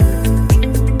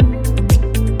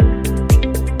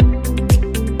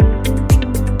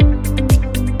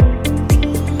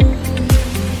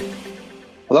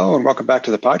welcome back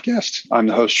to the podcast. I'm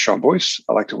the host, Sean Boyce.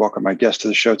 I'd like to welcome my guest to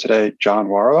the show today, John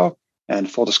Warrillow. And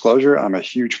full disclosure, I'm a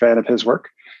huge fan of his work.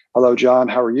 Hello, John.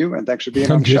 How are you? And thanks for being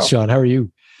on the show. I'm good, Sean. How are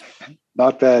you?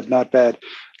 Not bad, not bad.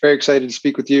 Very excited to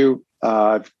speak with you.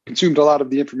 I've consumed a lot of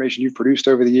the information you've produced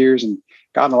over the years and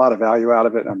gotten a lot of value out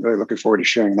of it. I'm really looking forward to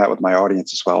sharing that with my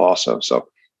audience as well also. So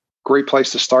great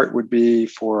place to start would be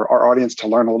for our audience to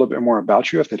learn a little bit more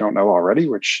about you if they don't know already,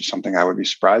 which is something I would be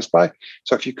surprised by.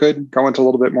 So if you could go into a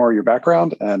little bit more of your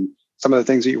background and some of the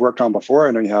things that you worked on before.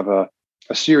 I know you have a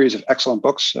series of excellent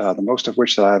books, the most of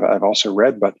which that I've also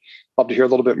read, but love to hear a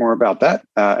little bit more about that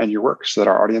and your work so that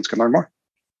our audience can learn more.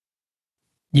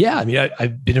 Yeah, I mean,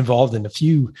 I've been involved in a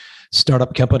few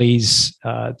startup companies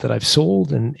that I've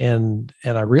sold, and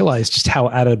I realized just how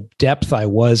out of depth I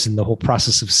was in the whole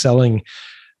process of selling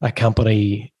a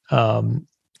company.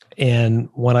 And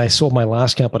when I sold my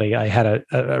last company, I had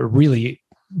a really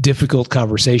difficult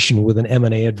conversation with an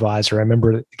M&A advisor. I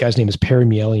remember the guy's name is Perry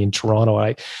Miele in Toronto.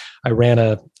 I ran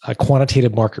a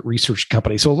quantitative market research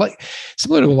company. So like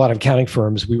similar to a lot of accounting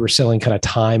firms, we were selling kind of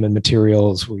time and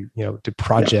materials. We, did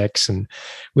projects, and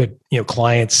we had,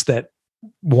 clients that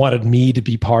wanted me to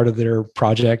be part of their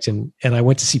project. And I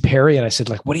went to see Perry and I said,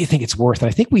 like, what do you think it's worth? And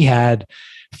I think we had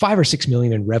 5 or 6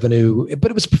 million in revenue, but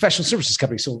it was a professional services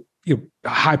company. So,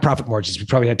 high profit margins. We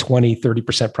probably had 20,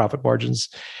 30% profit margins.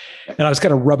 And I was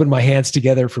kind of rubbing my hands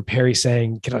together for Perry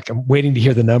saying, I'm waiting to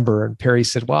hear the number. And Perry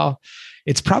said, well,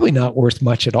 it's probably not worth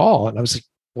much at all. And I was like,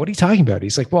 what are you talking about?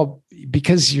 He's like, well,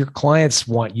 because your clients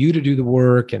want you to do the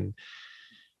work and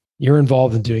you're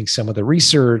involved in doing some of the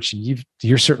research and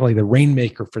you're certainly the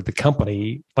rainmaker for the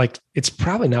company. Like, it's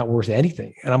probably not worth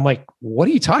anything. And I'm like, what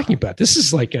are you talking about? This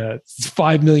is like a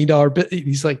 $5 million bit.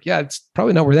 He's like, yeah, it's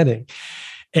probably not worth anything.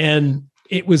 And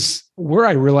it was where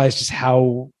I realized just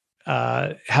how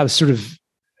sort of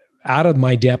out of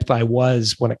my depth I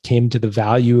was when it came to the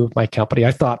value of my company.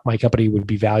 I thought my company would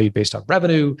be valued based on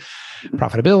revenue,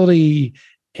 profitability.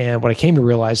 And what I came to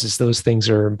realize is those things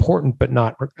are important, but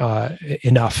not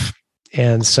enough.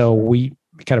 And so we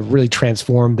kind of really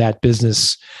transformed that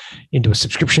business into a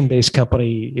subscription-based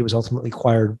company. It was ultimately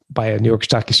acquired by a New York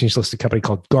Stock Exchange listed company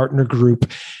called Gartner Group.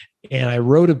 And I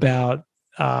wrote about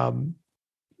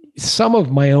some of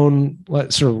my own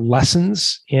sort of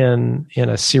lessons in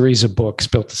a series of books,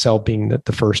 Built to Sell being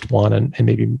the first one and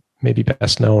maybe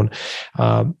best known.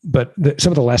 But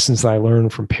some of the lessons that I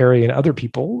learned from Perry and other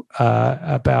people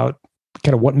about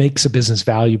kind of what makes a business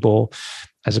valuable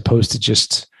as opposed to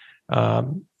just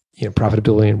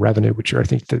profitability and revenue, which are, I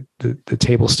think, the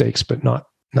table stakes, but not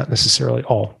necessarily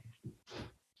all.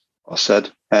 Well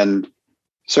said. And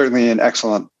certainly an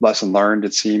excellent lesson learned.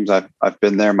 It seems I've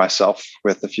been there myself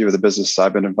with a few of the businesses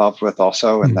I've been involved with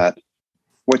also, and that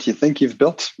what you think you've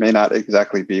built may not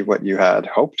exactly be what you had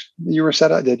hoped you were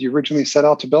that you originally set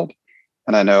out to build.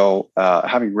 And I know,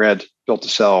 having read Built to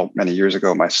Sell many years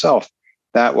ago myself,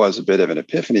 that was a bit of an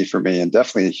epiphany for me and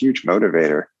definitely a huge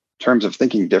motivator in terms of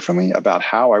thinking differently about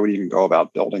how I would even go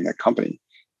about building a company.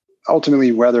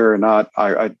 Ultimately, whether or not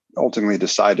I ultimately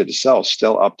decided to sell is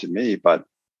still up to me, but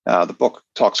the book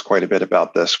talks quite a bit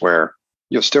about this, where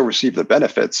you'll still receive the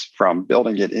benefits from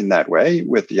building it in that way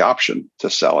with the option to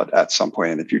sell it at some point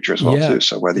in the future as well, too.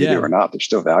 So whether you do or not, there's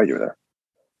still value there.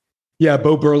 Yeah,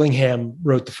 Bo Burlingham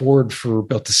wrote the foreword for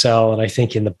Built to Sell, and I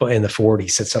think in the foreword he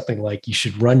said something like, "You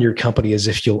should run your company as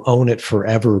if you'll own it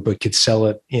forever, but could sell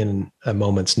it in a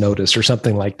moment's notice," or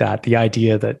something like that. The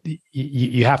idea that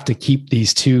you have to keep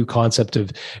these two concepts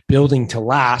of building to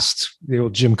last, the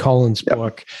old Jim Collins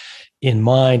book, in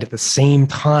mind at the same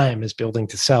time as building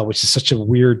to sell, which is such a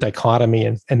weird dichotomy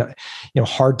and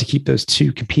hard to keep those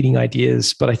two competing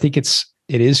ideas. But I think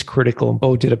it is critical, and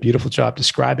Bo did a beautiful job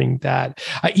describing that.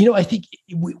 I think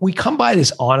we come by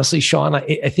this honestly, Sean.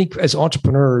 I think as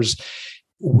entrepreneurs,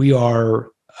 we are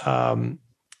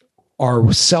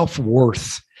our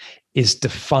self-worth is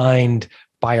defined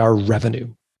by our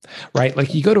revenue, right?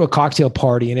 Like, you go to a cocktail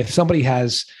party, and if somebody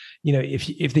has,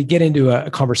 if they get into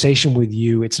a conversation with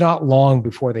you, it's not long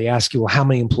before they ask you, well, how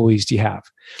many employees do you have?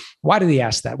 Why do they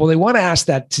ask that? Well, they want to ask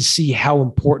that to see how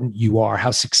important you are,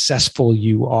 how successful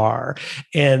you are.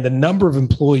 And the number of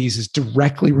employees is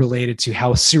directly related to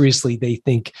how seriously they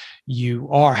think you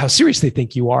are, how serious they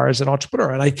think you are as an entrepreneur.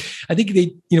 And I think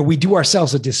we do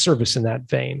ourselves a disservice in that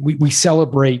vein. We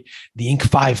celebrate the Inc.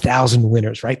 5000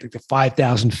 winners, right? Like the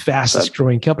 5,000 fastest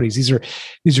growing companies. These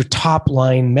are top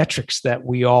line metrics that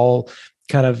we all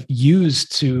kind of use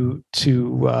to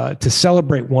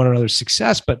celebrate one another's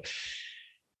success. But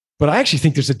But I actually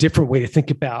think there's a different way to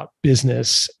think about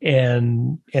business.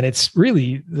 And it's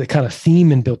really the kind of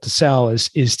theme in Built to Sell is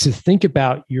to think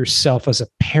about yourself as a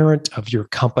parent of your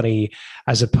company,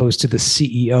 as opposed to the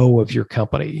CEO of your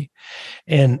company.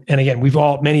 And again,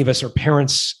 many of us are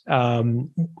parents.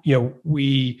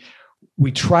 We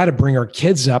try to bring our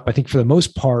kids up, I think for the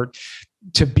most part,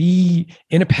 to be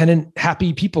independent,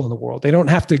 happy people in the world. They don't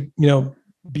have to,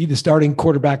 be the starting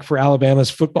quarterback for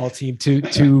Alabama's football team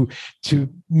to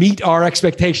meet our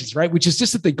expectations, right? Which is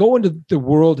just that they go into the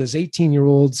world as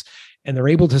 18-year-olds and they're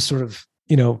able to sort of,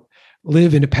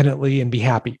 live independently and be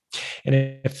happy. And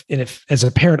if as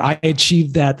a parent, I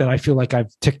achieved that, then I feel like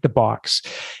I've ticked the box.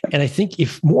 And I think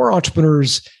if more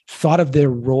entrepreneurs thought of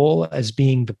their role as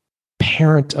being the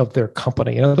parent of their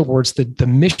company, in other words, the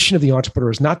mission of the entrepreneur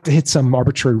is not to hit some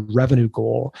arbitrary revenue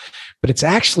goal, but it's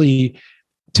actually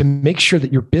to make sure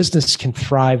that your business can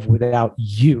thrive without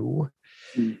you.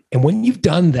 And when you've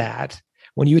done that,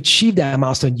 when you achieve that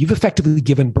milestone, you've effectively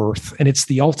given birth, and it's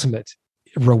the ultimate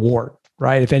reward,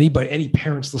 right? If any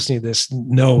parents listening to this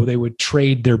know, they would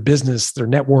trade their business, their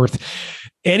net worth,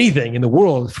 anything in the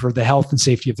world for the health and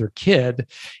safety of their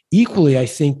kid. Equally, I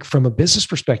think from a business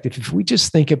perspective, if we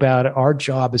just think about it, our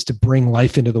job is to bring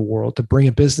life into the world, to bring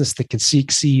a business that can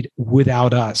succeed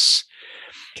without us.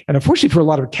 And unfortunately, for a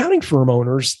lot of accounting firm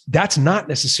owners, that's not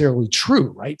necessarily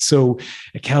true, right? So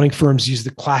accounting firms use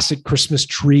the classic Christmas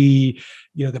tree.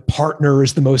 The partner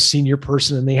is the most senior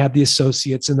person, and they have the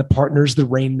associates, and the partner is the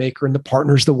rainmaker, and the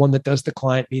partner is the one that does the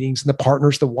client meetings, and the partner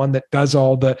is the one that does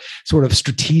all the sort of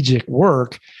strategic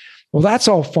work. Well, that's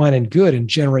all fine and good and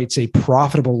generates a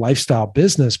profitable lifestyle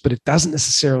business, but it doesn't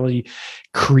necessarily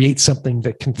create something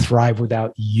that can thrive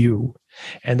without you.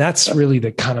 And that's really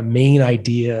the kind of main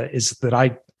idea is that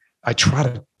I try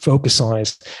to focus on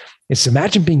is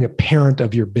imagine being a parent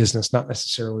of your business, not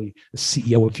necessarily the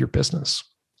CEO of your business.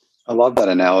 I love that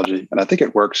analogy. And I think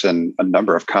it works in a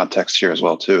number of contexts here as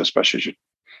well, too, especially as you're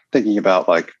thinking about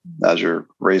as you're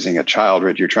raising a child,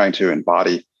 right? You're trying to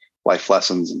embody life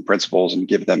lessons and principles and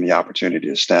give them the opportunity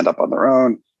to stand up on their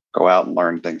own, go out and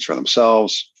learn things for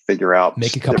themselves, figure out,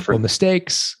 make a couple of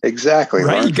mistakes. Exactly.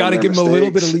 Right. You got to give them a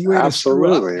little bit of leeway.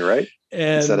 Absolutely. Right.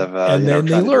 Instead of, and then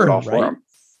they learn, right? For them.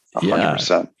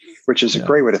 100%, which is a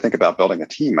great way to think about building a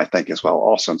team, I think, as well.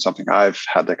 Also, and something I've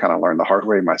had to kind of learn the hard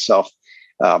way myself.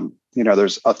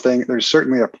 There's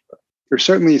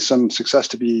certainly some success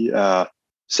to be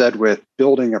said with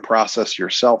building a process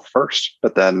yourself first,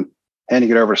 but then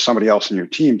handing it over to somebody else in your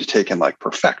team to take and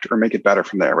perfect or make it better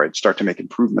from there, right? Start to make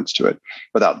improvements to it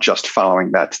without just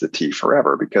following that to the T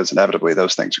forever, because inevitably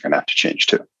those things are going to have to change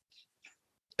too.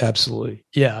 Absolutely.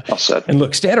 Yeah. Well said. And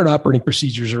look, standard operating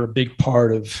procedures are a big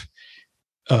part of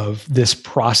this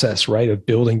process, right? Of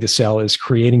building to sell is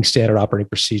creating standard operating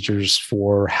procedures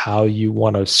for how you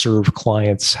want to serve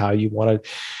clients, how you want to,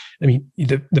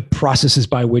 the processes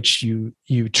by which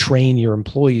you train your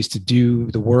employees to do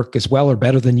the work as well or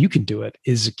better than you can do it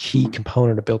is a key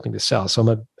component of building to sell. So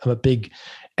I'm a big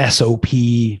SOP,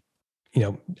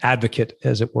 advocate,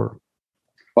 as it were.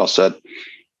 Well said.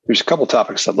 There's a couple of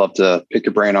topics I'd love to pick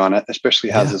your brain on,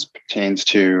 especially as this pertains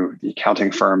to the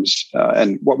accounting firms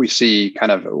and what we see,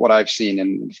 kind of what I've seen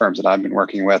in the firms that I've been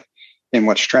working with and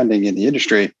what's trending in the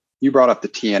industry. You brought up the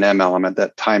T&M element,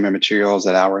 that time and materials,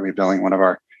 that hourly billing. One of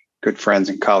our good friends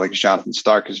and colleagues, Jonathan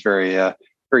Stark, is very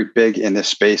big in this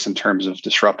space in terms of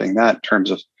disrupting that, in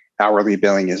terms of hourly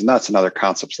billing is nuts and other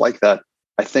concepts like that.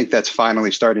 I think that's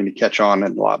finally starting to catch on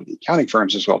in a lot of the accounting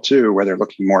firms as well, too, where they're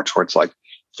looking more towards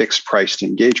fixed priced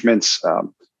engagements,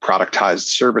 productized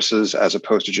services, as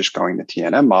opposed to just going the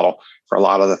T&M model for a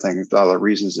lot of the things, the other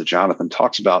reasons that Jonathan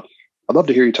talks about. I'd love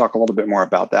to hear you talk a little bit more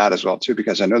about that as well, too,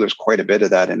 because I know there's quite a bit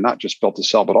of that in not just Built to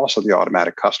Sell, but also the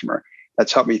automatic customer.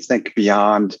 That's helped me think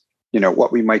beyond,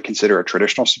 what we might consider a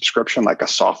traditional subscription, like a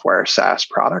software SaaS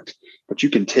product. But you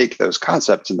can take those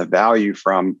concepts and the value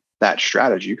from that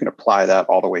strategy, you can apply that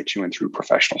all the way to and through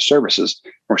professional services.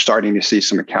 We're starting to see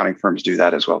some accounting firms do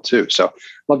that as well, too. So I'd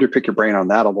love to pick your brain on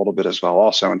that a little bit as well,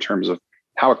 also in terms of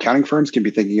how accounting firms can be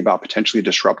thinking about potentially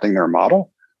disrupting their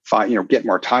model, get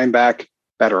more time back,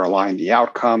 better align the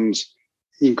outcomes,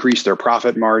 increase their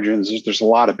profit margins. There's a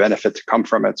lot of benefit to come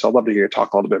from it. So I'd love to hear you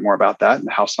talk a little bit more about that and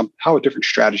how a different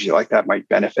strategy like that might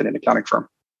benefit an accounting firm.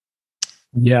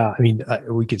 Yeah,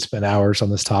 we could spend hours on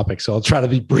this topic, so I'll try to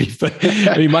be brief. But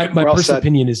my personal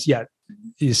opinion is,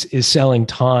 selling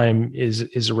time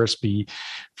is a recipe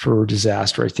for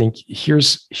disaster. I think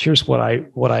here's what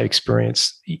I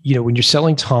experienced. When you're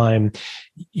selling time,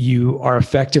 you are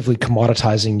effectively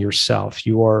commoditizing yourself.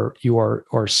 You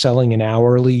are selling an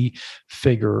hourly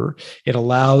figure. It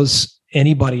allows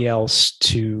anybody else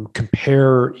to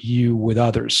compare you with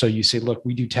others. So you say, look,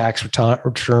 we do tax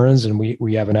returns and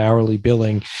we have an hourly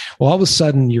billing. Well, all of a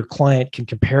sudden your client can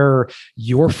compare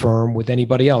your firm with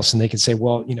anybody else. And they can say,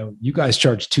 well, you guys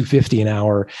charge $250 an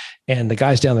hour and the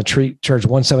guys down the street charge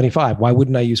 $175. Why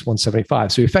wouldn't I use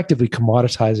 $175? So effectively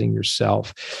commoditizing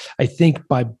yourself. I think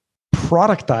by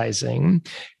productizing,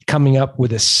 coming up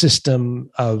with a system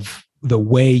of the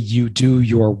way you do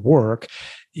your work,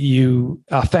 you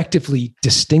effectively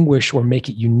distinguish or make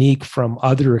it unique from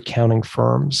other accounting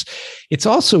firms. It's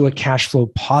also a cash flow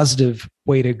positive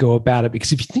way to go about it,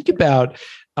 because if you think about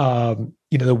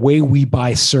the way we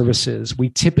buy services, we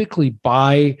typically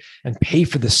buy and pay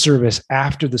for the service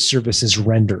after the service is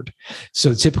rendered. So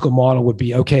the typical model would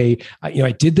be, okay,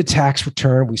 I did the tax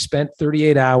return. We spent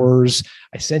 38 hours.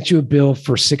 I sent you a bill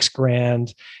for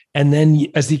 $6,000. And then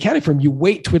as the accounting firm, you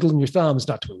wait twiddling your thumbs,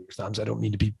 not twiddling your thumbs, I don't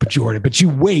mean to be pejorative, but you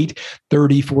wait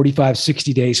 30, 45,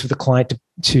 60 days for the client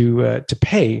to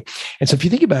pay. And so if you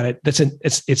think about it,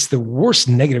 it's the worst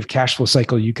negative cash flow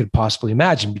cycle you could possibly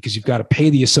imagine, because you've got to pay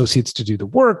the associates to do the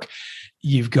work.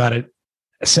 You've got to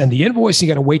send the invoice. You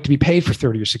got to wait to be paid for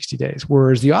 30 or 60 days.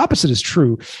 Whereas the opposite is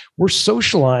true. We're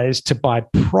socialized to buy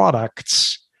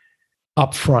products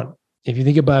up front. If you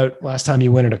think about last time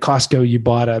you went into Costco, you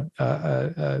bought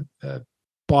a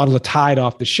bottle of Tide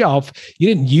off the shelf. You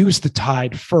didn't use the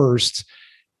Tide first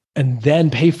and then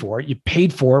pay for it. You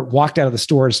paid for it, walked out of the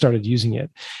store and started using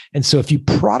it. And so if you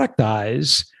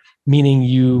productize, meaning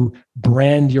you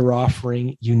brand your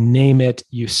offering, you name it,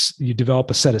 you develop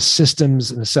a set of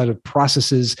systems and a set of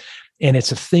processes, and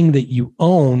it's a thing that you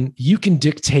own, you can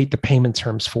dictate the payment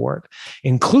terms for it,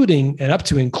 including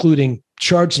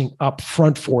charging up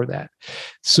front for that.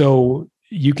 So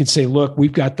you can say, look,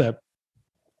 we've got the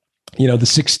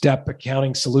 6-step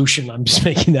accounting solution. I'm just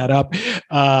making that up.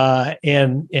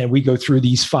 And we go through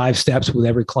these 5 steps with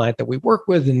every client that we work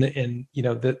with. And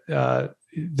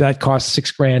that costs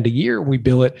 $6,000 a year. We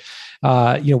bill it,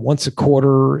 once a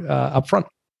quarter upfront.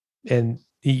 And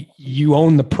you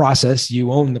own the process,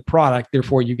 you own the product,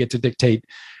 therefore you get to dictate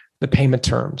the payment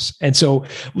terms. And so,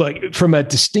 look, from a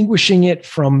distinguishing it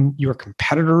from your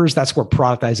competitors, that's where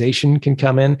productization can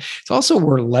come in. It's also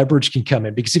where leverage can come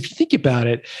in, because if you think about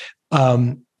it,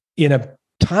 in a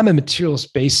time and materials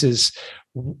basis,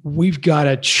 we've got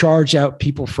to charge out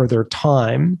people for their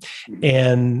time,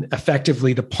 and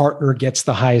effectively the partner gets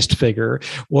the highest figure.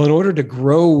 Well, in order to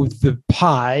grow the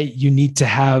pie, you need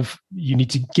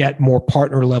to get more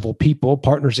partner level people.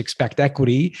 Partners expect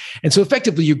equity. And so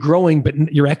effectively you're growing, but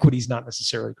your equity is not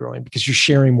necessarily growing because you're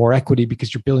sharing more equity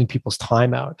because you're billing people's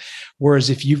time out. Whereas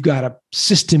if you've got a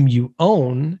system you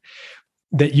own,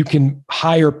 that you can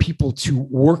hire people to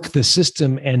work the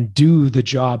system and do the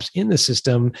jobs in the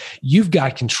system, you've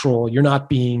got control. You're not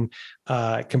being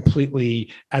completely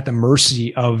at the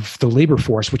mercy of the labor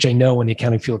force, which I know in the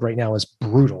accounting field right now is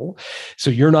brutal. So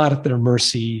you're not at their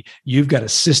mercy. You've got a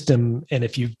system. And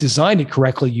if you've designed it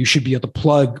correctly, you should be able to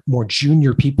plug more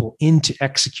junior people in to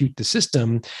execute the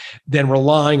system than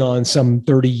relying on some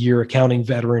 30-year accounting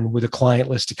veteran with a client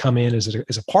list to come in as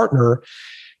a partner,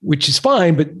 which is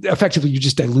fine, but effectively you're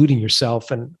just diluting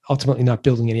yourself and ultimately not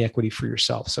building any equity for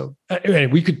yourself. So anyway,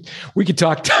 we could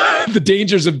talk the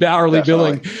dangers of hourly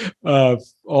billing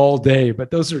all day,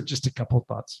 but those are just a couple of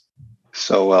thoughts.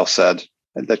 So well said.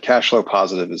 And that cash flow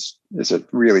positive is a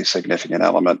really significant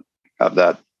element of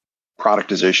that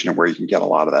productization and where you can get a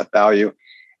lot of that value.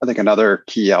 I think another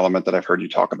key element that I've heard you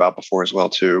talk about before as well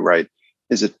too, right,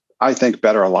 is it I think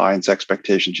better aligns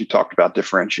expectations. You talked about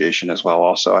differentiation as well.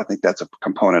 Also, I think that's a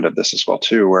component of this as well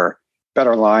too, where better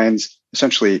aligns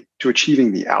essentially to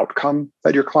achieving the outcome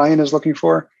that your client is looking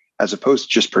for, as opposed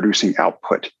to just producing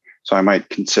output. So I might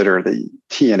consider the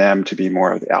T&M to be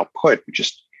more of the output,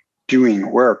 just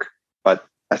doing work. But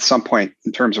at some point,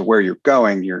 in terms of where you're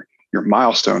going, your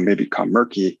milestone may become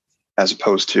murky, as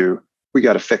opposed to we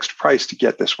got a fixed price to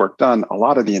get this work done. A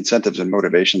lot of the incentives and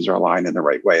motivations are aligned in the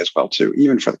right way as well, too,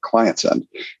 even for the client's end,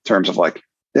 in terms of like,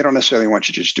 they don't necessarily want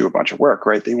you to just do a bunch of work,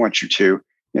 right? They want you to,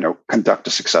 conduct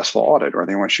a successful audit, or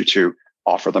they want you to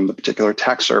offer them the particular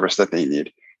tax service that they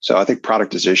need. So I think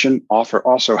productization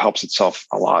also helps itself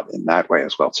a lot in that way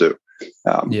as well, too.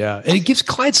 Yeah. And it gives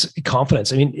clients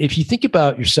confidence. I mean, if you think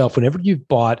about yourself, whenever you've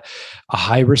bought a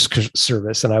high risk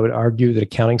service, and I would argue that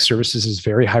accounting services is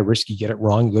very high risk, you get it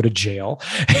wrong, you go to jail.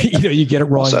 You get it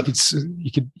wrong,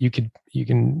 you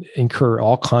can incur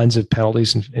all kinds of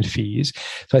penalties and fees.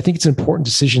 So I think it's an important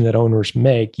decision that owners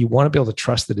make. You want to be able to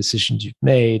trust the decisions you've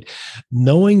made,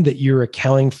 knowing that your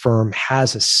accounting firm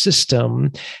has a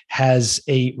system, has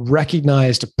a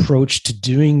recognized approach to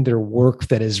doing their work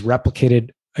that is replicated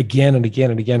again and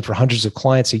again and again for hundreds of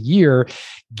clients a year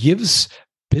gives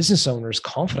business owners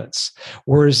confidence.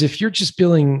 Whereas if you're just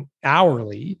billing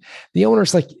hourly, the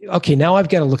owner's like, okay, now I've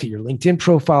got to look at your LinkedIn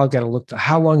profile. I've got to look at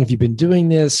how long have you been doing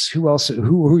this? Who else?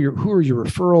 Who are your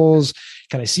referrals?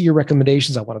 Can I see your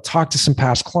recommendations? I want to talk to some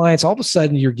past clients. All of a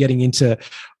sudden, you're getting into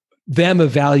them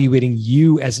evaluating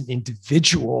you as an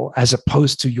individual as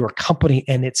opposed to your company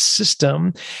and its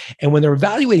system. And when they're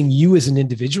evaluating you as an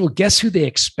individual, guess who they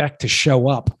expect to show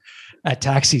up at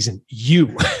tax season?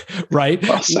 You, right?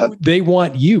 Well, they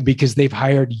want you because they've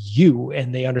hired you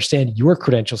and they understand your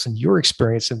credentials and your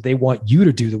experience and they want you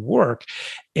to do the work.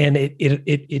 And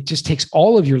it just takes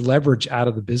all of your leverage out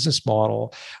of the business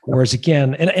model. Whereas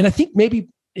again, and I think maybe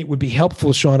it would be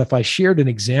helpful, Sean, if I shared an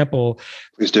example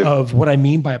of what I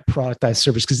mean by a productized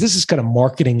service, because this is kind of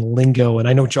marketing lingo. And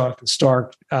I know Jonathan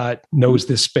Stark knows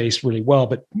this space really well,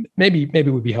 but maybe it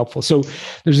would be helpful. So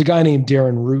there's a guy named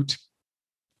Darren Root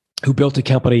who built a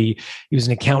company. He was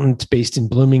an accountant based in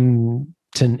Bloomington,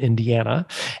 Indiana,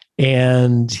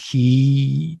 and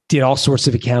he did all sorts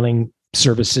of accounting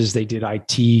services. They did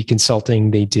IT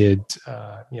consulting. They did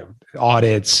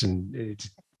audits and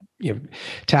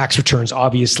tax returns,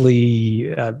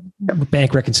 obviously,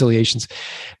 bank reconciliations.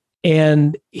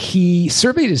 And he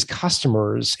surveyed his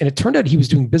customers, and it turned out he was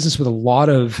doing business with a lot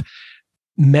of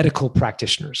medical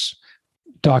practitioners,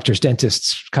 doctors,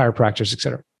 dentists, chiropractors, et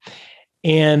cetera.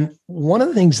 And one of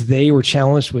the things they were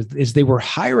challenged with is they were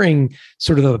hiring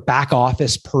sort of a back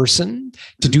office person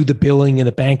to do the billing and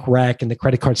the bank rec and the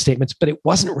credit card statements, but it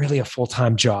wasn't really a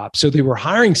full-time job. So they were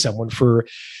hiring someone for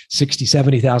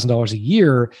 $60,000, $70,000 a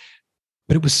year,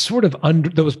 but it was sort of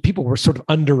those people were sort of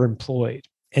underemployed.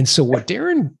 And so what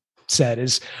Darren said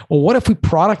is, well, what if we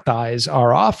productize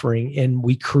our offering and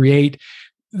we create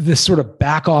this sort of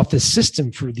back office system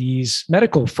for these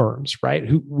medical firms, right?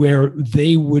 Where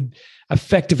they would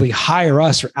effectively hire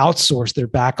us or outsource their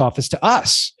back office to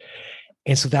us.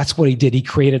 And so that's what he did. He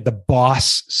created the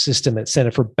BOSS system at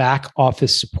Center for Back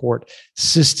Office Support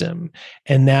System.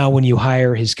 And now when you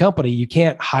hire his company, you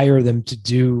can't hire them to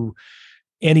do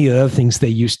any of the other things they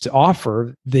used to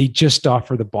offer. They just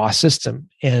offer the BOSS system.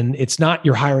 And it's not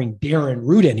you're hiring Darren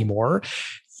Root anymore.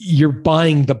 You're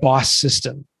buying the BOSS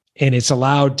system. And it's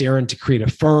allowed Darren to create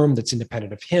a firm that's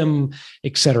independent of him,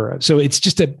 et cetera. So it's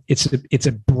just it's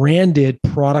a branded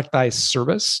productized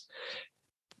service,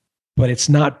 but it's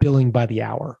not billing by the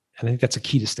hour. And I think that's a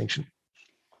key distinction.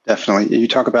 Definitely. You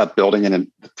talk about building it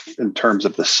in terms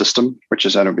of the system, which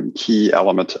is a key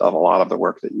element of a lot of the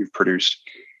work that you've produced.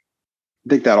 I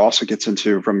think that also gets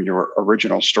into from your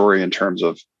original story in terms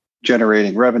of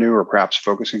generating revenue or perhaps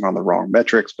focusing on the wrong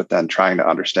metrics, but then trying to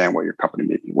understand what your company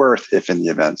may be worth if in the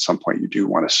event at some point you do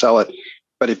want to sell it,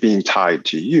 but it being tied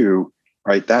to you,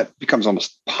 right? That becomes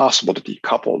almost possible to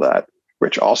decouple that,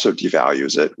 which also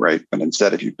devalues it, right? But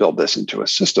instead, if you build this into a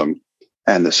system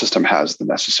and the system has the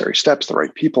necessary steps, the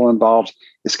right people involved,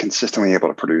 is consistently able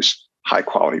to produce high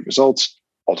quality results,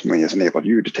 ultimately has enabled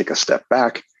you to take a step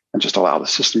back and just allow the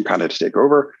system kind of to take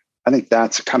over. I think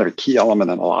that's kind of a key element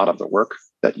in a lot of the work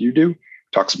that you do. It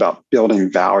talks about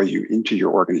building value into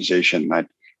your organization. And I'd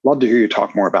love to hear you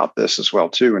talk more about this as well,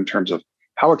 too, in terms of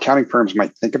how accounting firms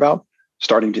might think about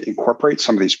starting to incorporate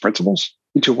some of these principles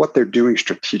into what they're doing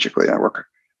strategically. I work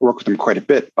with them quite a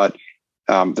bit, but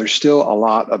there's still a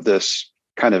lot of this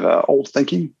kind of old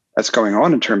thinking that's going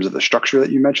on in terms of the structure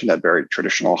that you mentioned, that very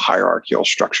traditional hierarchical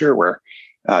structure where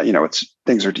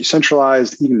things are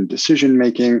decentralized, even decision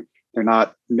making. They're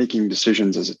not making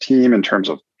decisions as a team in terms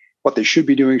of what they should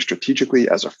be doing strategically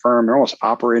as a firm. They're almost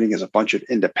operating as a bunch of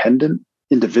independent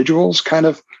individuals, kind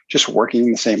of just working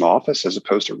in the same office as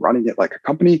opposed to running it like a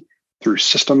company through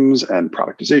systems and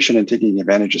productization and taking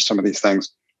advantage of some of these things.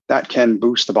 That can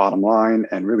boost the bottom line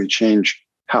and really change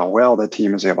how well the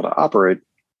team is able to operate.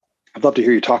 I'd love to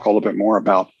hear you talk a little bit more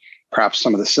about perhaps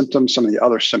some of the symptoms, some of the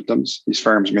other symptoms these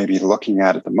firms may be looking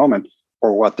at the moment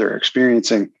or what they're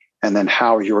experiencing, and then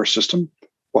how your system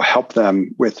will help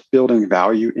them with building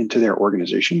value into their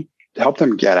organization to help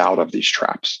them get out of these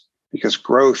traps. Because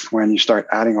growth, when you start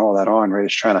adding all that on, right,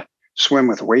 is trying to swim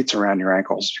with weights around your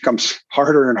ankles. It becomes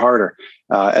harder and harder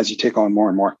as you take on more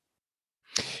and more.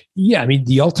 Yeah, I mean,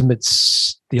 the ultimate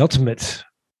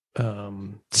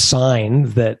sign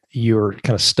that you're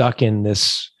kind of stuck in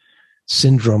this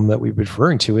syndrome that we've been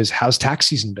referring to is, how's tax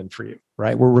season been for you,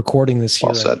 right? We're recording this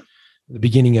here at the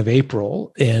beginning of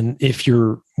April. And if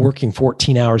you're working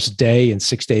 14 hours a day and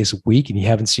 6 days a week and you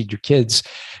haven't seen your kids,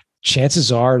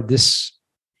 chances are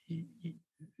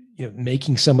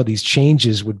making some of these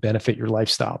changes would benefit your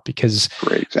lifestyle, because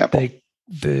great example.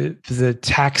 The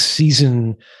tax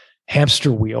season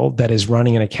hamster wheel that is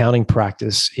running an accounting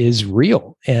practice is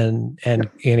real. And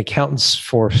accountants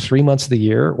for 3 months of the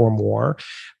year or more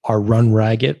are run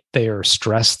ragged. They are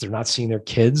stressed. They're not seeing their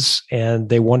kids, and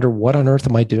they wonder, what on earth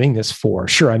am I doing this for?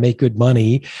 Sure, I make good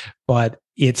money, but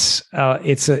it's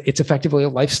effectively a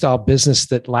lifestyle business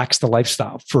that lacks the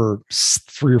lifestyle for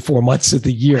 3 or 4 months of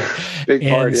the year. Big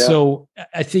part, yeah. So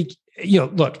I think,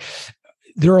 look,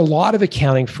 there are a lot of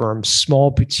accounting firms,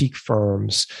 small boutique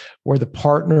firms, where the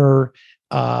partner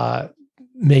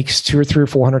makes $200,000 or $300,000 or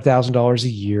 $400,000 a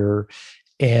year,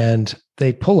 and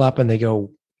they pull up and they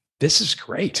go, "This is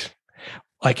great.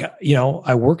 Like,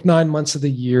 I work 9 months of the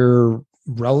year,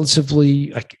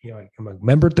 relatively. I'm a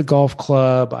member at the golf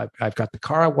club. I've got the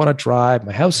car I want to drive.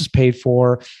 My house is paid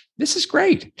for. This is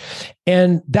great."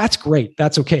 And that's great.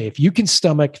 That's okay. If you can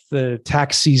stomach the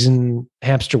tax season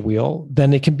hamster wheel,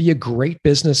 then it can be a great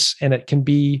business, and it can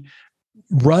be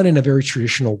run in a very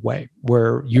traditional way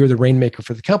where you're the rainmaker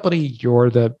for the company. You're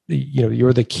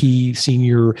the key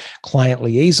senior client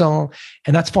liaison,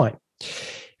 and that's fine.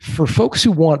 For folks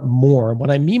who want more, and what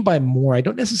I mean by more, I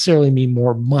don't necessarily mean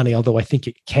more money, although I think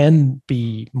it can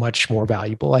be much more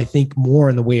valuable. I think more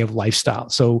in the way of lifestyle.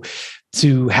 So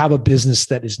to have a business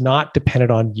that is not dependent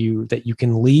on you, that you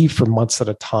can leave for months at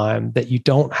a time, that you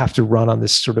don't have to run on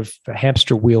this sort of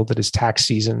hamster wheel that is tax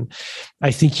season,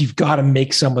 I think you've got to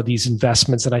make some of these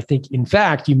investments. And I think, in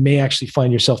fact, you may actually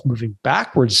find yourself moving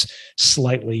backwards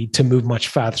slightly to move much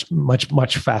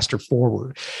faster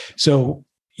forward. So,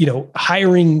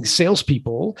 hiring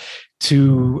salespeople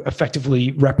to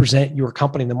effectively represent your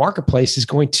company in the marketplace is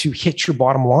going to hit your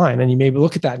bottom line. And you maybe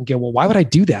look at that and go, "Well, why would I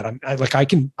do that? I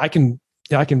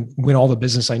can win all the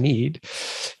business I need."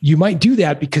 You might do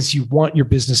that because you want your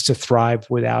business to thrive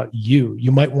without you.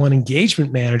 You might want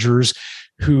engagement managers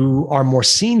who are more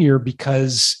senior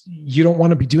because you don't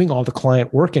want to be doing all the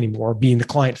client work anymore, being the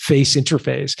client face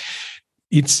interface.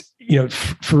 It's,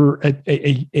 for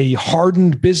a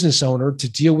hardened business owner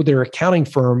to deal with their accounting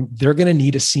firm, they're going to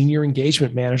need a senior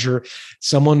engagement manager,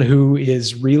 someone who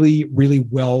is really, really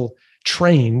well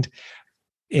trained.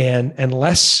 And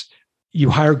unless you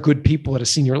hire good people at a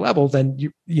senior level, then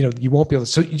you won't be able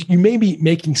to. So you may be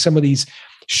making some of these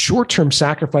short-term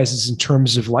sacrifices in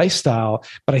terms of lifestyle,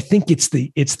 but I think it's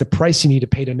the price you need to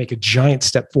pay to make a giant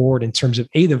step forward in terms of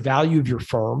the value of your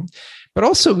firm, but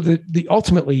also the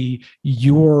ultimately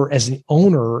as an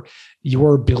owner,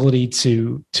 your ability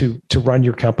to run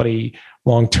your company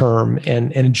long term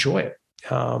and enjoy it.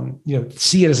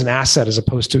 See it as an asset as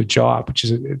opposed to a job, which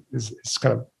is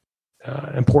kind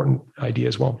of important idea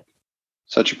as well.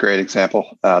 Such a great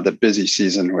example. The busy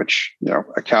season, which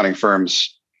accounting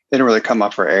firms, they don't really come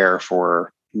up for air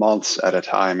for months at a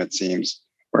time, it seems,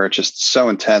 where it's just so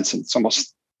intense. And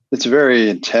it's a very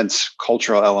intense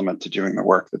cultural element to doing the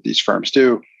work that these firms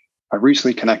do. I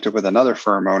recently connected with another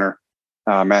firm owner,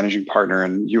 managing partner,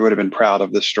 and you would have been proud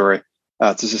of this story.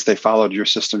 It's as if they followed your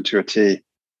system to a T.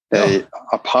 They,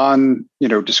 upon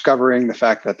discovering the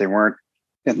fact that they weren't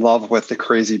in love with the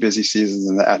crazy busy seasons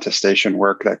and the attestation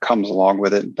work that comes along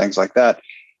with it and things like that,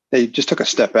 they just took a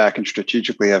step back and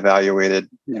strategically evaluated,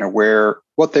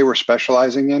 what they were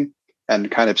specializing in,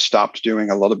 and kind of stopped doing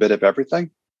a little bit of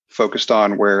everything, focused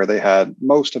on where they had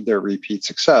most of their repeat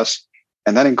success.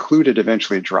 And that included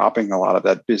eventually dropping a lot of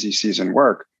that busy season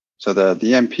work. So the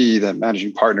MP, the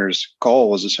managing partner's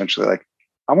goal was essentially like,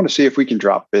 I want to see if we can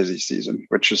drop busy season,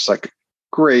 which is like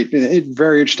great.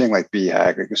 Very interesting, like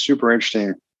BHAG, like a super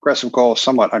interesting, aggressive goal,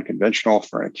 somewhat unconventional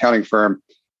for an accounting firm.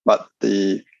 But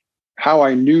how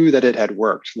I knew that it had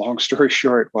worked, long story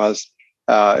short, was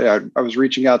I was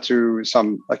reaching out to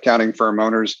some accounting firm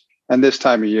owners, and this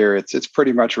time of year, it's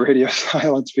pretty much radio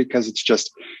silence because it's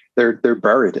just they're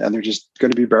buried, and they're just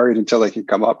going to be buried until they can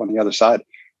come up on the other side.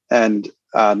 And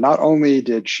not only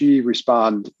did she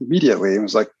respond immediately and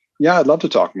was like, "Yeah, I'd love to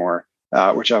talk more,"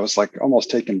 which I was like almost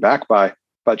taken back by,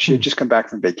 but she had just come back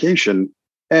from vacation,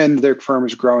 and their firm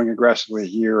is growing aggressively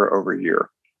year over year.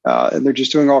 And they're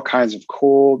just doing all kinds of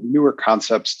cool, newer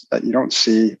concepts that you don't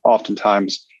see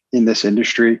oftentimes in this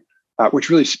industry, which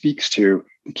really speaks to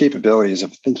the capabilities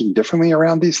of thinking differently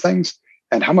around these things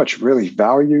and how much really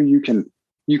value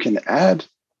you can add,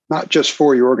 not just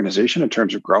for your organization in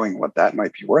terms of growing what that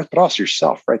might be worth, but also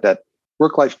yourself, right? That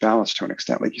work-life balance to an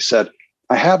extent. Like you said,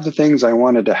 I have the things I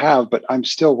wanted to have, but I'm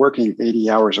still working 80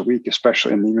 hours a week,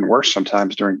 especially, and even worse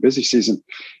sometimes during busy season.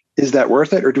 Is that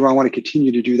worth it? Or do I want to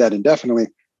continue to do that indefinitely?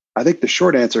 I think the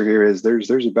short answer here is there's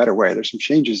a better way. There's some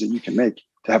changes that you can make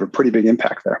to have a pretty big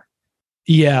impact there.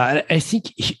 Yeah, I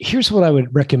think here's what I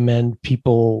would recommend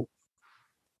people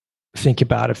think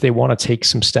about if they want to take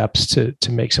some steps to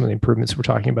make some of the improvements we're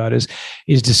talking about is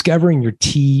discovering your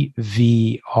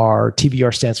TVR.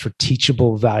 TVR stands for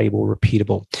teachable, valuable,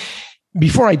 repeatable.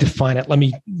 Before I define it, let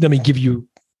me give you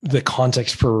the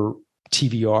context for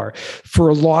TVR. For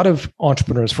a lot of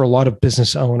entrepreneurs, for a lot of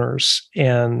business owners,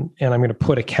 and I'm going to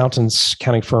put accountants,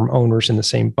 accounting firm owners in the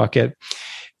same bucket.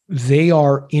 They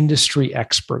are industry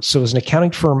experts. So as an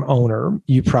accounting firm owner,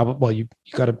 you probably,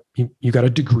 you got a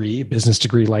degree, a business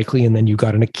degree likely, and then you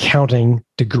got an accounting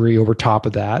degree over top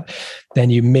of that. Then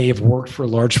you may have worked for a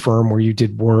large firm where you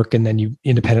did work, and then you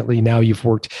independently, now you've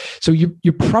worked. So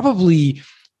you're probably,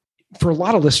 for a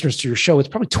lot of listeners to your show, it's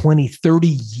probably 20, 30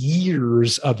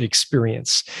 years of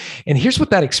experience. And here's what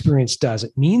that experience does.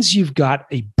 It means you've got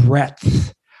a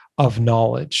breadth of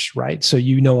knowledge, right? So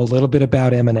you know a little bit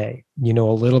about M&A, you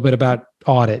know a little bit about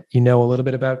audit, you know a little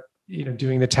bit about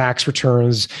doing the tax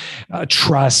returns,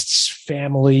 trusts,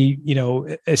 family,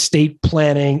 estate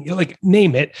planning, like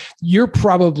name it. You're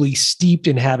probably steeped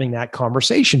in having that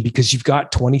conversation because you've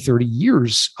got 20, 30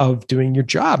 years of doing your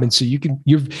job. And so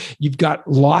you've got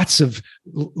lots of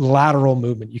lateral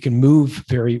movement. You can move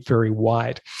very, very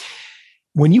wide.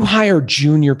 When you hire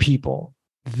junior people,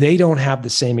 they don't have the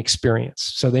same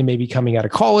experience. So they may be coming out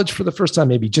of college for the first time,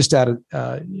 maybe just out of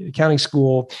accounting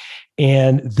school,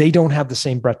 and they don't have the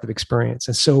same breadth of experience.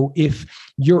 And so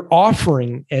if you're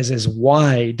offering as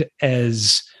wide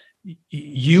as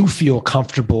you feel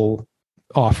comfortable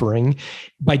offering,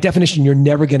 by definition, you're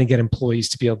never going to get employees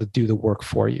to be able to do the work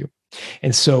for you.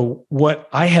 And so what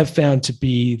I have found to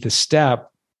be the step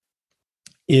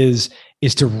is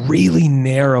to really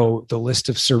narrow the list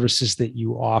of services that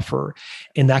you offer.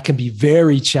 And that can be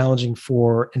very challenging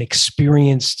for an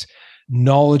experienced,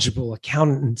 knowledgeable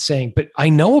accountant saying, but I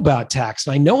know about tax,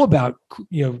 and I know about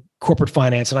corporate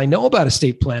finance, and I know about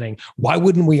estate planning. Why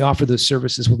wouldn't we offer those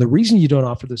services? Well, the reason you don't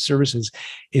offer those services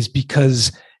is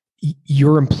because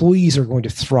your employees are going to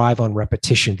thrive on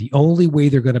repetition. The only way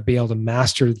they're going to be able to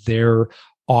master their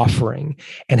offering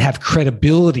and have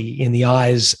credibility in the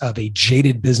eyes of a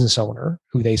jaded business owner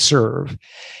who they serve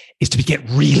is to get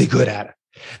really good at it.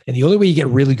 And the only way you get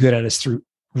really good at it is through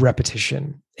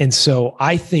repetition. And so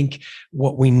I think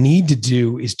what we need to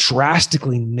do is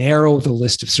drastically narrow the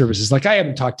list of services. Like, I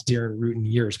haven't talked to Darren Root in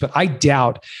years, but I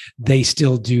doubt they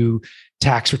still do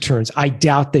tax returns. I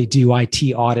doubt they do IT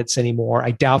audits anymore.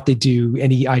 I doubt they do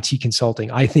any IT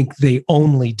consulting. I think they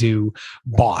only do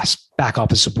BOSS, back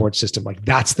office support system. Like,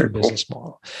 that's their business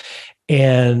model.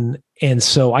 And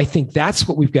so I think that's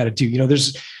what we've got to do.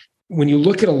 When you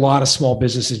look at a lot of small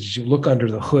businesses, you look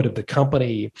under the hood of the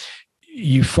company,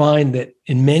 you find that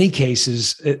in many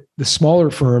cases, the smaller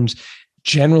firms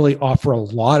generally offer a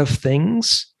lot of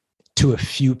things to a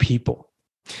few people.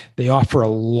 They offer a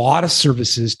lot of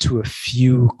services to a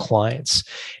few clients.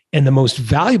 And the most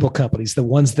valuable companies, the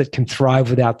ones that can thrive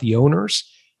without the owners,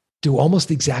 do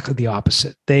almost exactly the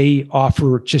opposite. They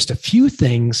offer just a few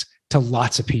things to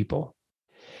lots of people.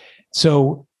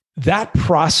 So that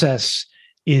process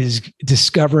is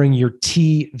discovering your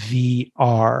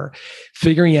TVR,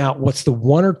 figuring out what's the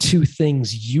one or two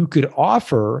things you could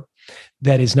offer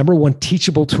that is, number one,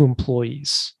 teachable to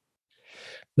employees.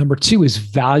 Number two is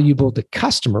valuable to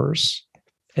customers.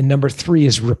 And number three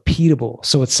is repeatable.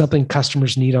 So it's something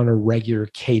customers need on a regular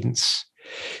cadence.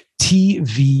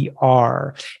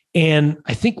 TVR. And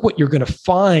I think what you're going to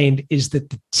find is that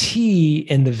the T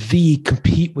and the V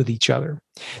compete with each other.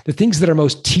 The things that are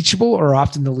most teachable are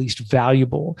often the least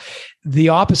valuable. The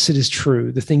opposite is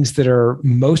true. The things that are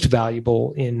most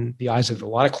valuable in the eyes of a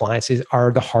lot of clients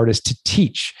are the hardest to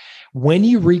teach. When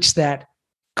you reach that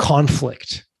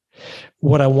conflict,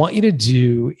 what I want you to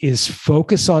do is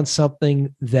focus on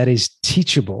something that is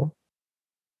teachable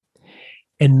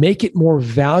and make it more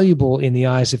valuable in the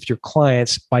eyes of your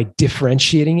clients by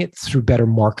differentiating it through better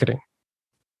marketing.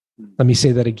 Let me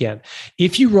say that again.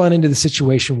 If you run into the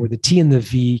situation where the T and the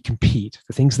V compete,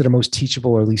 the things that are most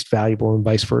teachable are least valuable and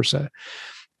vice versa,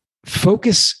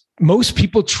 focus. Most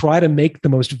people try to make the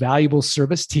most valuable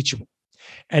service teachable.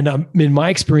 And in my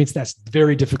experience, that's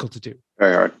very difficult to do.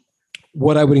 Very hard.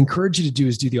 What I would encourage you to do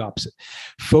is do the opposite.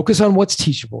 Focus on what's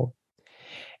teachable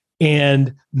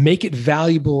and make it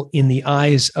valuable in the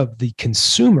eyes of the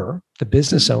consumer, the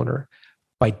business owner,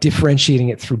 by differentiating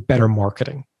it through better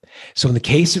marketing. So in the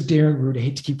case of Darren Root, I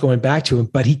hate to keep going back to him,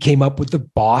 but he came up with the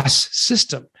BOSS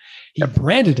system. He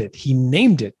branded it. He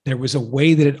named it. There was a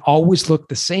way that it always looked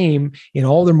the same in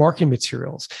all their marketing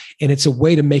materials. And it's a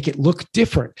way to make it look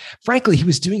different. Frankly, he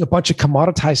was doing a bunch of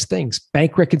commoditized things,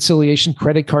 bank reconciliation,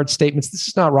 credit card statements. This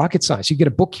is not rocket science. You get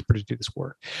a bookkeeper to do this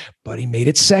work, but he made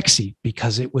it sexy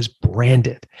because it was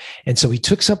branded. And so he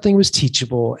took something that was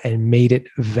teachable and made it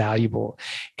valuable.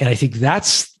 And I think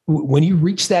that's when you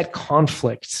reach that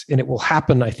conflict, and it will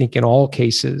happen, I think, in all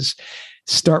cases.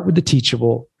 Start with the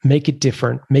teachable, make it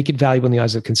different, make it valuable in the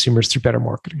eyes of consumers through better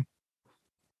marketing.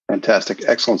 Fantastic.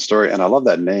 Excellent story. And I love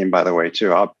that name, by the way,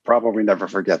 too. I'll probably never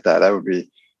forget that. That would be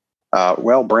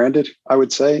well branded, I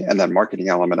would say. And that marketing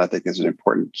element, I think, is an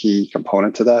important key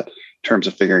component to that in terms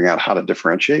of figuring out how to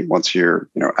differentiate once you're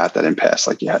at that impasse,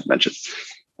 like you had mentioned.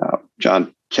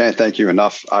 John, can't thank you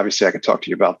enough. Obviously, I could talk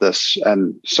to you about this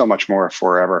and so much more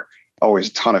forever. Always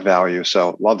a ton of value.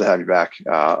 So love to have you back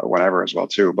whenever as well,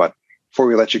 too. But before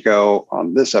we let you go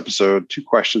on this episode, 2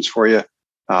 questions for you.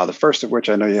 The first of which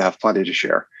I know you have plenty to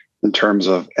share in terms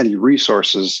of any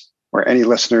resources where any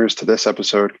listeners to this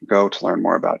episode can go to learn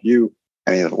more about you,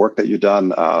 any of the work that you've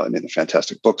done, any of the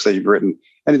fantastic books that you've written,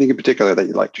 anything in particular that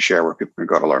you'd like to share where people can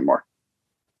go to learn more.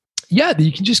 Yeah,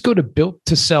 you can just go to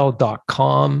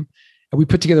builttosell.com. And we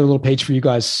put together a little page for you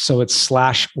guys. So it's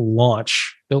 /launch,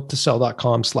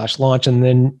 builttosell.com/launch. And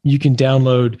then you can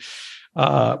download,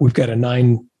 we've got a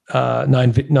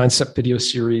 9-step video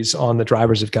series on the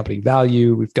drivers of company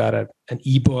value. We've got an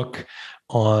ebook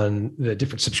on the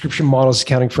different subscription models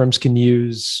accounting firms can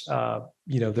use.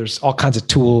 There's all kinds of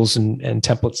tools and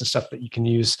templates and stuff that you can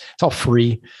use. It's all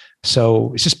free.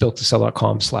 So it's just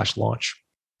builttosell.com/launch.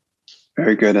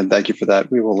 Very good. And thank you for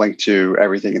that. We will link to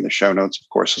everything in the show notes, of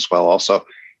course, as well also.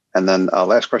 And then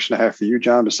last question I have for you,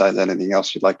 John, besides anything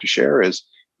else you'd like to share, is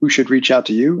who should reach out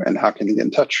to you and how can they get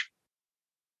in touch?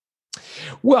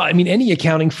 Well, I mean, any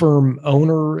accounting firm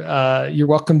owner, you're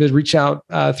welcome to reach out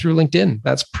through LinkedIn.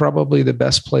 That's probably the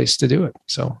best place to do it.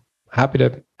 So happy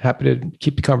to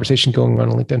keep the conversation going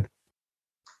on LinkedIn.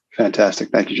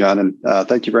 Fantastic. Thank you, John. And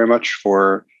thank you very much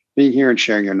for being here and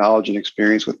sharing your knowledge and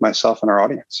experience with myself and our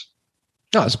audience.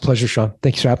 Oh, it's a pleasure, Sean.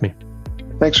 Thanks for having me.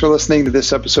 Thanks for listening to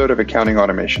this episode of Accounting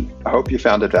Automation. I hope you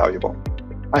found it valuable.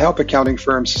 I help accounting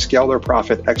firms scale their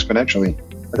profit exponentially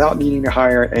without needing to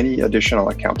hire any additional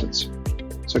accountants.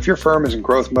 So if your firm is in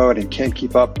growth mode and can't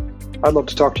keep up, I'd love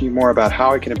to talk to you more about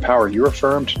how I can empower your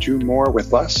firm to do more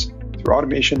with less through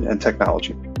automation and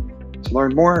technology. To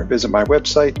learn more, visit my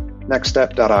website,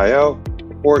 nextstep.io,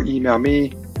 or email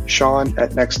me,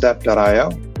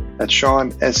 Sean@nextstep.io. That's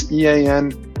Sean,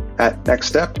 SEAN, at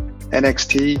nextstep,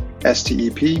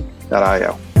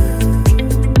 NXTSTEP.io.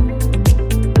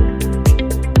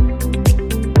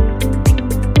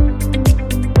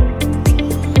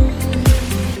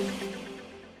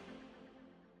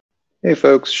 Hey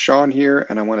folks, Sean here,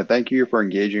 and I want to thank you for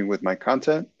engaging with my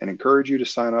content and encourage you to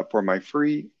sign up for my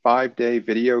free 5-day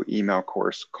video email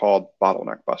course called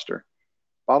Bottleneck Buster.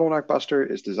 Bottleneck Buster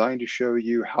is designed to show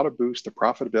you how to boost the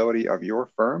profitability of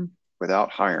your firm without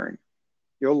hiring.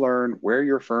 You'll learn where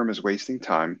your firm is wasting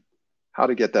time, how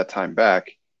to get that time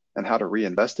back, and how to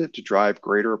reinvest it to drive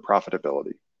greater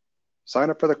profitability.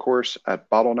 Sign up for the course at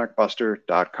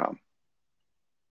bottleneckbuster.com.